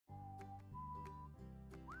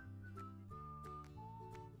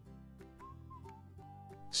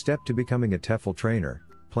Step to becoming a TEFL trainer,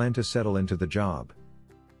 plan to settle into the job.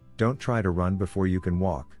 Don't try to run before you can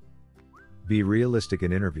walk. Be realistic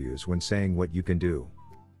in interviews when saying what you can do.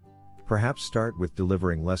 Perhaps start with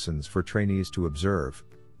delivering lessons for trainees to observe,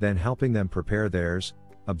 then helping them prepare theirs,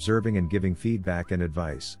 observing and giving feedback and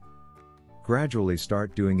advice. Gradually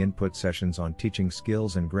start doing input sessions on teaching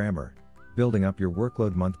skills and grammar, building up your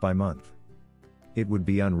workload month by month. It would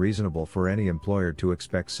be unreasonable for any employer to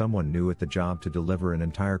expect someone new at the job to deliver an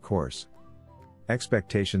entire course.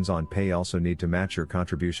 Expectations on pay also need to match your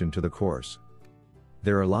contribution to the course.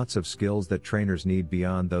 There are lots of skills that trainers need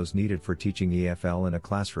beyond those needed for teaching EFL in a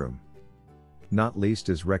classroom. Not least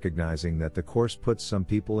is recognizing that the course puts some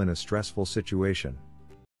people in a stressful situation.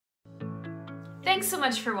 Thanks so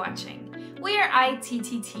much for watching. We are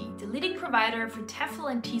ITTT, the leading provider for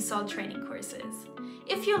TEFL and TESOL training courses.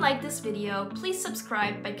 If you like this video, please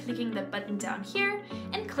subscribe by clicking the button down here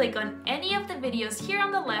and click on any of the videos here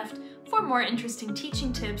on the left for more interesting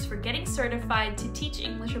teaching tips for getting certified to teach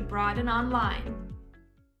English abroad and online.